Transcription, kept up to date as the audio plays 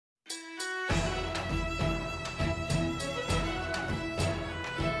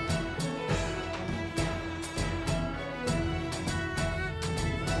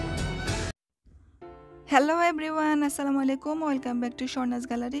Hello everyone, আসসালামু আলাইকুম। Welcome back to শর্নাস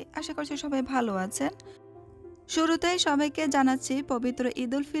gallery. আশা করছি সবাই ভালো আছেন। শুরুতেই সবাইকে জানাচ্ছি পবিত্র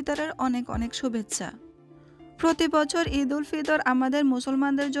ঈদ উল ফিতরের অনেক অনেক শুভেচ্ছা। প্রতি বছর ঈদ উল ফিতর আমাদের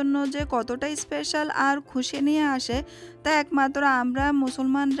মুসলমানদের জন্য যে কতটা স্পেশাল আর খুশি নিয়ে আসে তা একমাত্র আমরা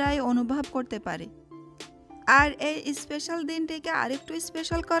মুসলমানরাই অনুভব করতে পারি। আর এই স্পেশাল দিনটিকে আরেকটু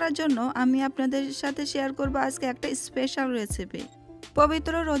স্পেশাল করার জন্য আমি আপনাদের সাথে শেয়ার করব আজকে একটা স্পেশাল রেসিপি।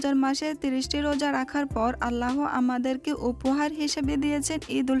 পবিত্র রোজার মাসে 30টি রোজা রাখার পর আল্লাহ আমাদেরকে উপহার হিসেবে দিয়েছেন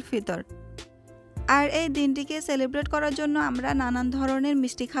ঈদ উল ফিতর। আর এই দিনটিকে সেলিব্রেট করার জন্য আমরা নানান ধরনের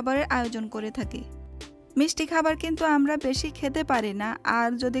মিষ্টি খাবারের আয়োজন করে থাকি। মিষ্টি খাবার কিন্তু আমরা বেশি খেতে পারি না, আর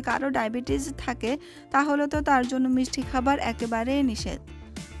যদি কারো ডায়াবেটিস থাকে তাহলে তো তার জন্য মিষ্টি খাবার একেবারেই নিষেধ।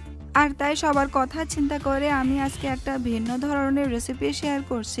 আর তাই সবার কথা চিন্তা করে আমি আজকে একটা ভিন্ন ধরনের রেসিপি শেয়ার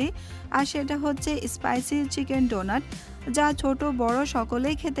করছি, আর সেটা হচ্ছে স্পাইসি চিকেন ডোনাট, যা ছোট বড়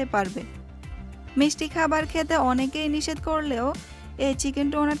সকলেই খেতে পারবে। মিষ্টি খাবার খেতে অনেকেই নিষেধ করলেও এই চিকেন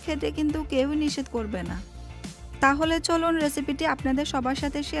ডোনাট খেতে কিন্তু কেউই নিষেধ করবে না। তাহলে চলুন রেসিপিটি আপনাদের সবার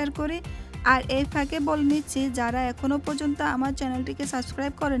সাথে শেয়ার করি। আর এই ফাঁকে বলে নিচ্ছি, যারা এখনও পর্যন্ত আমার চ্যানেলটিকে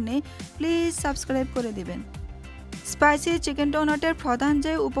সাবস্ক্রাইব করেননি প্লিজ সাবস্ক্রাইব করে দিবেন। স্পাইসি চিকেন ডোনাটের প্রধান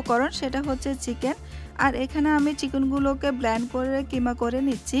যে উপকরণ সেটা হচ্ছে চিকেন, আর এখানে আমি চিকেনগুলোকে ব্লেন্ড করে কিমা করে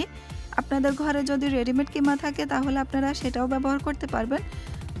নিচ্ছি। আপনাদের ঘরে যদি রেডিমেড কিমা থাকে তাহলে আপনারা সেটাও ব্যবহার করতে পারবেন,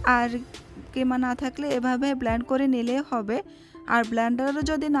 আর কিমা না থাকলে এভাবে ব্লেন্ড করে নিলেই হবে। আর ব্লেন্ডারও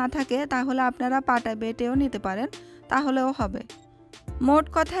যদি না থাকে তাহলে আপনারা পাটা বেটেও নিতে পারেন, তাহলেও হবে। মোট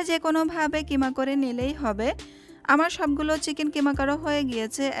কথা যে কোনোভাবে কিমা করে নিলেই হবে। আমার সবগুলো চিকেন কিমা করা হয়ে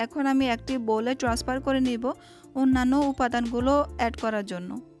গিয়েছে। এখন আমি একটি বোলে ট্রান্সফার করে নিব অন্যান্য উপাদানগুলো অ্যাড করার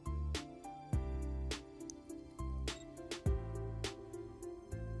জন্য।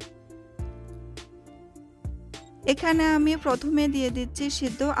 এখানে আমি প্রথমে দিয়ে দিচ্ছি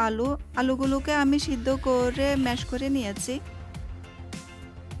সিদ্ধ আলুগুলোকে আমি সিদ্ধ করে ম্যাশ করে নিয়েছি।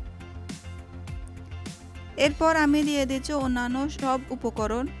 এরপর আমি দিয়ে দিচ্ছি অন্যান্য সব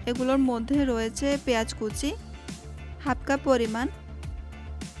উপকরণ। এগুলোর মধ্যে রয়েছে পেঁয়াজ কুচি হাফ কাপ পরিমাণ,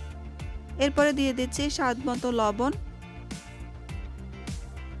 এরপরে দিয়ে দিচ্ছি স্বাদ মতো লবণ,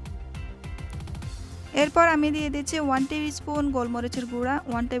 এরপর আমি দিয়ে দিচ্ছি 1 টেবিল স্পুন গোলমরিচের গুঁড়া,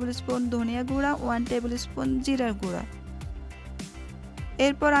 1 টেবিল স্পুন ধনিয়া গুঁড়া, 1 টেবিল স্পুন জিরার গুঁড়া।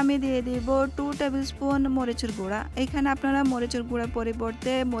 এরপর আমি দিয়ে দিব 2 টেবিল স্পুন মরিচের গুঁড়া। এখানে আপনারা মরিচের গুঁড়ার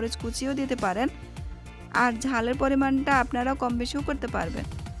পরিবর্তে মরিচ কুচিও দিতে পারেন, আর ঝালের পরিমাণটা আপনারা কম বেশিও করতে পারবেন।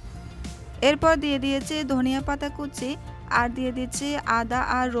 এরপর দিয়ে দিয়েছি ধনিয়া পাতা কুচি, আর দিয়ে দিচ্ছি আদা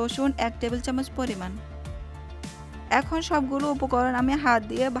আর রসুন 1 টেবিল চামচ পরিমাণ। এখন সবগুলো উপকরণ আমি হাত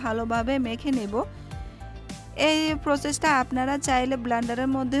দিয়ে ভালোভাবে মেখে নেব। এই প্রসেসটা আপনারা চাইলে ব্লেন্ডারের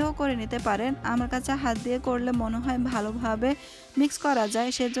মধ্যেও করে নিতে পারেন। আমার কাছে হাত দিয়ে করলে মনে হয় ভালোভাবে মিক্স করা যায়,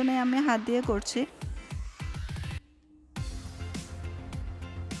 সেজন্যই আমি হাত দিয়ে করছি।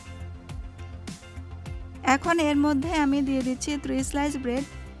 এখন এর মধ্যে আমি দিয়ে দিচ্ছি 3 স্লাইস ব্রেড।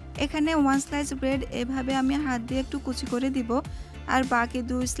 এখানে 1 স্লাইস ব্রেড এভাবে আমি হাত দিয়ে একটু কুচি করে দিব, আর বাকি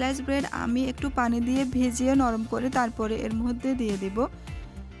 2 স্লাইস ব্রেড আমি একটু পানি দিয়ে ভিজিয়ে নরম করে তারপরে এর মধ্যে দিয়ে দিব।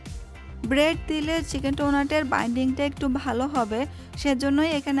 ব্রেড দিলে চিকেন ডোনাটের বাইন্ডিংটা একটু ভালো হবে,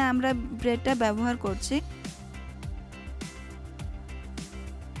 সেজন্যই এখানে আমরা ব্রেডটা ব্যবহার করছি।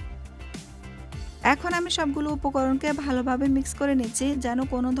 এখন আমি সবগুলো উপকরণকে ভালোভাবে মিক্স করে নিচ্ছি, যেন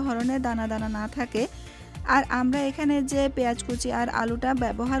কোনো ধরনের দানা দানা না থাকে। আর আমরা এখানে যে পেঁয়াজ কুচি আর আলুটা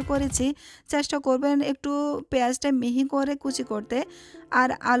ব্যবহার করেছি, চেষ্টা করবেন একটু পেঁয়াজটা মিহি করে কুচি করতে, আর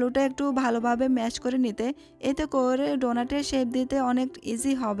আলুটা একটু ভালোভাবে ম্যাশ করে নিতে। এতে করে ডোনাটের শেপ দিতে অনেক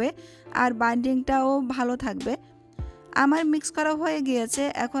ইজি হবে, আর বাইন্ডিংটাও ভালো থাকবে। আমার মিক্স করা হয়ে গিয়েছে,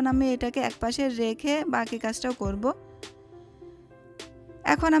 এখন আমি এটাকে একপাশে রেখে বাকি কাজটাও করব।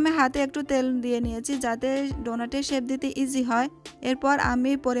 এখন আমি হাতে একটু তেল দিয়ে নিয়েছি যাতে ডোনাটের শেপ দিতে ইজি হয়। এরপর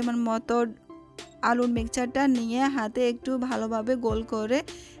আমি পরিমাণ মতো আলুর মিক্সচারটা নিয়ে হাতে একটু ভালোভাবে গোল করে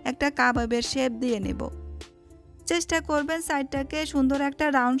একটা কাবাবের শেপ দিয়ে নেব। চেষ্টা করবেন সাইডটাকে সুন্দর একটা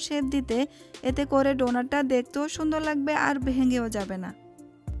রাউন্ড শেপ দিতে, এতে করে ডোনাটটা দেখতেও সুন্দর লাগবে আর ভেঙেও যাবে না।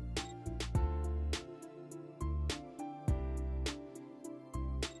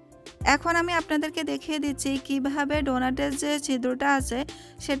 এখন আমি আপনাদেরকে দেখিয়ে দিচ্ছি কিভাবে ডোনাটের যে ছিদ্রটা আছে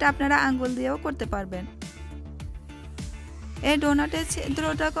সেটা আপনারা আঙ্গুল দিয়েও করতে পারবেন। এই ডোনাটের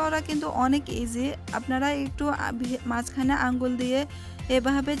ছিদ্রটা করা কিন্তু অনেক ইজি। আপনারা একটু মাঝখানে আঙ্গুল দিয়ে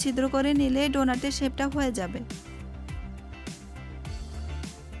এভাবে ছিদ্র করে নিলে ডোনাটের শেপটা হয়ে যাবে।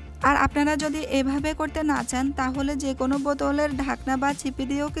 আর আপনারা যদি এভাবে করতে না চান তাহলে যে কোনো বোতলের ঢাকনা বা ছিপি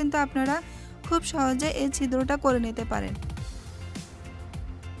দিয়েও কিন্তু আপনারা খুব সহজে এই ছিদ্রটা করে নিতে পারেন।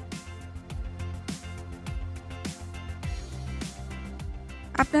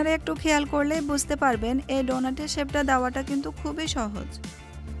 আপনারা একটু খেয়াল করলেই বুঝতে পারবেন এই ডোনাটের শেপটা দেওয়াটা কিন্তু খুবই সহজ।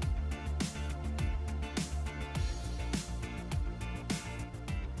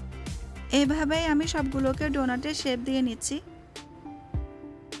 এইভাবেই আমি সবগুলোকে ডোনাটের শেপ দিয়ে নিচ্ছি।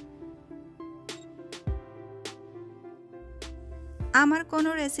 আমার কোনো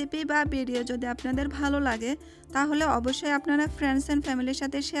রেসিপি বা ভিডিও যদি আপনাদের ভালো লাগে তাহলে অবশ্যই আপনারা ফ্রেন্ডস অ্যান্ড ফ্যামিলির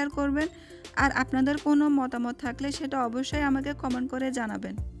সাথে শেয়ার করবেন, আর আপনাদের কোনো মতামত থাকলে সেটা অবশ্যই আমাকে কমেন্ট করে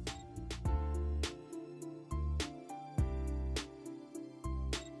জানাবেন।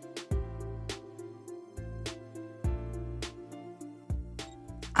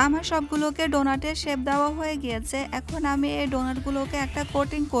 আমার সবগুলোকে ডোনাটের শেপ দেওয়া হয়ে গিয়েছে। এখন আমি এই ডোনাটগুলোকে একটা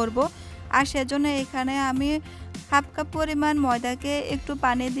কোটিং করব, আর সেজন্য এখানে আমি হাফ কাপ পরিমাণ ময়দাকে একটু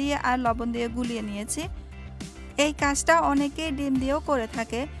পানি দিয়ে আর লবণ দিয়ে গুলিয়ে নিয়েছি। এই কাজটা অনেকেই ডিম দিয়েও করে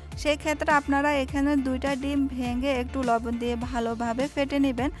থাকে, সেই ক্ষেত্রে আপনারা এখানে 2টা ডিম ভেঙে একটু লবণ দিয়ে ভালোভাবে ফেটে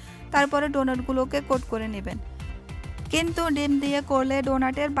নেবেন, তারপরে ডোনাটগুলোকে কোট করে নেবেন। কিন্তু ডিম দিয়ে করলে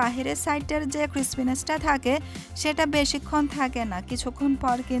ডোনাটের বাহিরের সাইডের যে ক্রিসপিনেসটা থাকে সেটা বেশিক্ষণ থাকে না, কিছুক্ষণ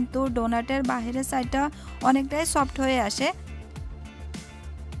পর কিন্তু ডোনাটের বাহিরের সাইডটা অনেকটাই সফট হয়ে আসে।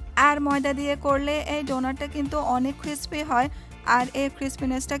 আর ময়দা দিয়ে করলে এই ডোনাটটা কিন্তু অনেক ক্রিসপি হয়, আর এই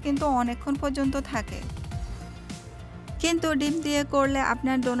ক্রিসপিনেসটা কিন্তু অনেকক্ষণ পর্যন্ত থাকে। কিন্তু ডিম দিয়ে করলে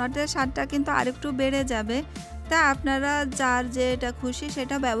আপনার ডোনাটের স্বাদটা কিন্তু আরেকটু বেড়ে যাবে, তা আপনারা যার যেটা খুশি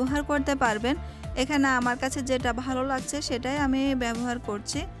সেটা ব্যবহার করতে পারবেন। এখানে আমার কাছে যেটা ভালো লাগছে সেটাই আমি ব্যবহার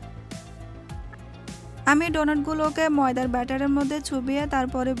করছি। আমি ডোনাটগুলোকে ময়দার ব্যাটারের মধ্যে চুবিয়ে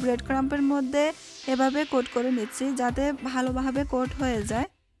তারপরে ব্রেড ক্রাম্পের মধ্যে এভাবে কোট করে নিচ্ছি যাতে ভালোভাবে কোট হয়ে যায়।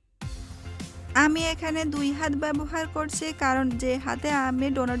 আমি এখানে 2 হাত ব্যবহার করছি, কারণ যে হাতে আমি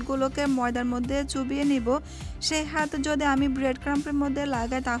ডোনাটগুলোকে ময়দার মধ্যে চুবিয়ে নিব সেই হাত যদি আমি ব্রেড ক্রাম্পের মধ্যে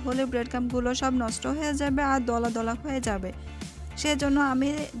লাগাই তাহলে ব্রেড ক্রাম্পগুলো সব নষ্ট হয়ে যাবে আর দলা দলা হয়ে যাবে। সেজন্য আমি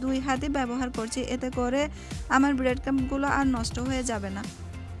 2 হাতই ব্যবহার করছি, এতে করে আমার ব্রেড ক্রাম্পগুলো আর নষ্ট হয়ে যাবে না।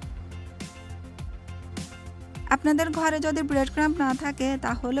 আপনাদের ঘরে যদি ব্রেড ক্রাম্প না থাকে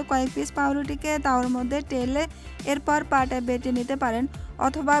তাহলে কয়েক পিস পাউরুটিকে তাওয়ার মধ্যে টেলে এরপর পাটে বেটে নিতে পারেন,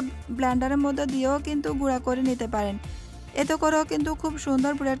 অথবা ব্লেন্ডারের মধ্যে দিয়েও কিন্তু গুঁড়া করে নিতে পারেন। এতে করেও কিন্তু খুব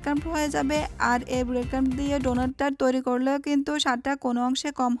সুন্দর ব্রেড ক্রাম্প হয়ে যাবে, আর এই ব্রেড ক্রাম্প দিয়ে ডোনাটটা তৈরি করলেও কিন্তু স্বাদটা কোনো অংশে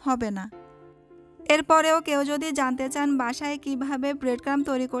কম হবে না। এরপরেও কেউ যদি জানতে চান বাসায় কিভাবে ব্রেড ক্রাম্প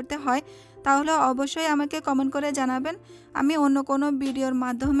তৈরি করতে হয় তাহলে অবশ্যই আমাকে কমেন্ট করে জানাবেন। আমি অন্য কোনো ভিডিওর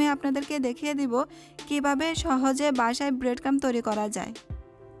মাধ্যমে আপনাদেরকে দেখিয়ে দিব কিভাবে সহজে বাসায় ব্রেড ক্রাম্প তৈরি করা যায়।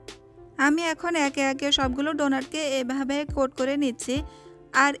 আমি এখন একে একে সবগুলো ডোনাটকে এভাবে কোট করে নিচ্ছি,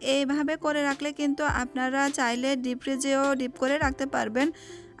 আর এইভাবে করে রাখলে কিন্তু আপনারা চাইলে ডিপ ফ্রিজেও ডিপ করে রাখতে পারবেন।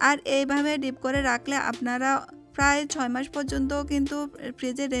 আর এইভাবে ডিপ করে রাখলে আপনারা প্রায় 6 মাস পর্যন্ত কিন্তু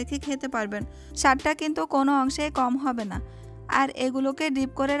ফ্রিজে রেখে খেতে পারবেন, স্বাদটা কিন্তু কোনো অংশে কম হবে না। আর এগুলোকে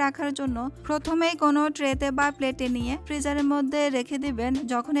ডিপ করে রাখার জন্য প্রথমেই কোনো ট্রেতে বা প্লেটে নিয়ে ফ্রিজারের মধ্যে রেখে দিবেন।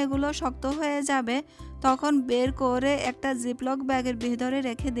 যখন এগুলো শক্ত হয়ে যাবে তখন বের করে একটা জিপলক ব্যাগের ভিতরে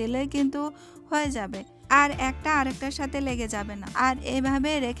রেখে দিলে কিন্তু হয়ে যাবে, আর একটা আরেকটার সাথে লেগে যাবে না। আর এইভাবে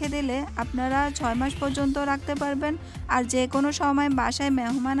রেখে দিলে আপনারা 6 মাস পর্যন্ত রাখতে পারবেন। আর যে কোনো সময় বাসায়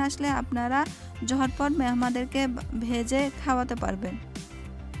মেহমান আসলে আপনারা ঝটপট মেহমানদেরকে ভেজে খাওয়াতে পারবেন।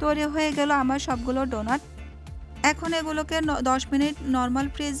 তৈরি হয়ে গেল আমার সবগুলো ডোনাট। এখন এগুলোকে 10 মিনিট নর্মাল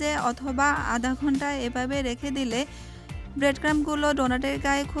ফ্রিজে অথবা আধা ঘন্টা এভাবে রেখে দিলে ব্রেড ক্রাম্পগুলো ডোনাটের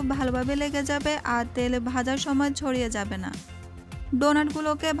গায়ে খুব ভালোভাবে লেগে যাবে আর তেলে ভাজার সময় ছড়িয়ে যাবে না।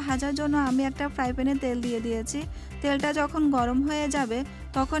 ডোনাটগুলোকে ভাজার জন্য আমি একটা ফ্রাই প্যানে তেল দিয়ে দিয়েছি। তেলটা যখন গরম হয়ে যাবে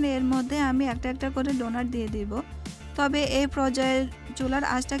তখন এর মধ্যে আমি একটা একটা করে ডোনাট দিয়ে দিব। তবে এই পর্যায়ে চুলার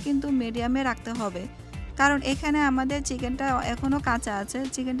আঁচটা কিন্তু মিডিয়ামে রাখতে হবে, কারণ এখানে আমাদের চিকেনটা এখনও কাঁচা আছে,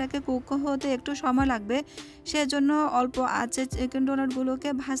 চিকেনটাকে কুক হতে একটু সময় লাগবে, সেজন্য অল্প আঁচে চিকেন ডোনাটগুলোকে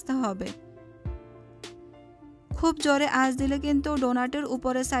ভাজতে হবে। খুব জোরে আঁচ দিলে কিন্তু ডোনাটের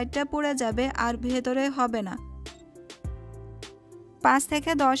উপরের সাইডটা পুড়ে যাবে আর ভেতরে হবে না। 5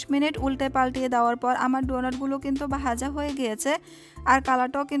 থেকে 10 মিনিট উল্টে পাল্টিয়ে দেওয়ার পর আমার ডোনাটগুলো কিন্তু ভাজা হয়ে গিয়েছে, আর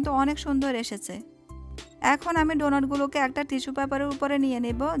কালারটাও কিন্তু অনেক সুন্দর এসেছে। এখন আমি ডোনাটগুলোকে একটা টিস্যু পেপারের উপরে নিয়ে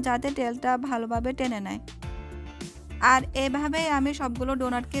নেব যাতে তেলটা ভালোভাবে টেনে নেয়। আর এভাবেই আমি সবগুলো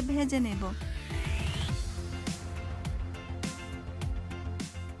ডোনাটকে ভেজে নেব।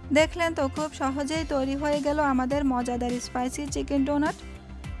 দেখলেন তো, খুব সহজেই তৈরি হয়ে গেল আমাদের মজাদার স্পাইসি চিকেন ডোনাট।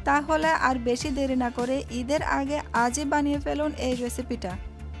 তাহলে আর বেশি দেরি না করে ঈদের আগে আজই বানিয়ে ফেলুন এই রেসিপিটা।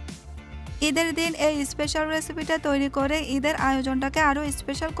 ঈদের দিন এই স্পেশাল রেসিপিটা তৈরি করে ঈদের আয়োজনটাকে আরও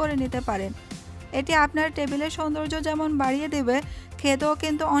স্পেশাল করে নিতে পারেন। এটি আপনার টেবিলের সৌন্দর্য যেমন বাড়িয়ে দেবে, খেতেও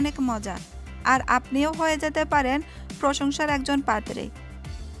কিন্তু অনেক মজা, আর আপনিও হয়ে যেতে পারেন প্রশংসার একজন পাত্রী।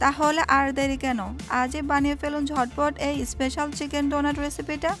 তাহলে আর দেরি কেন, আজই বানিয়ে ফেলুন ঝটপট এই স্পেশাল চিকেন ডোনাট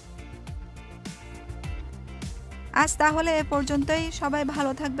রেসিপিটা। আজ তাহলে এ পর্যন্তই। সবাই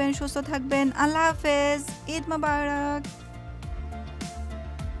ভালো থাকবেন, সুস্থ থাকবেন। আল্লাহ হাফেজ। ঈদ মোবারক।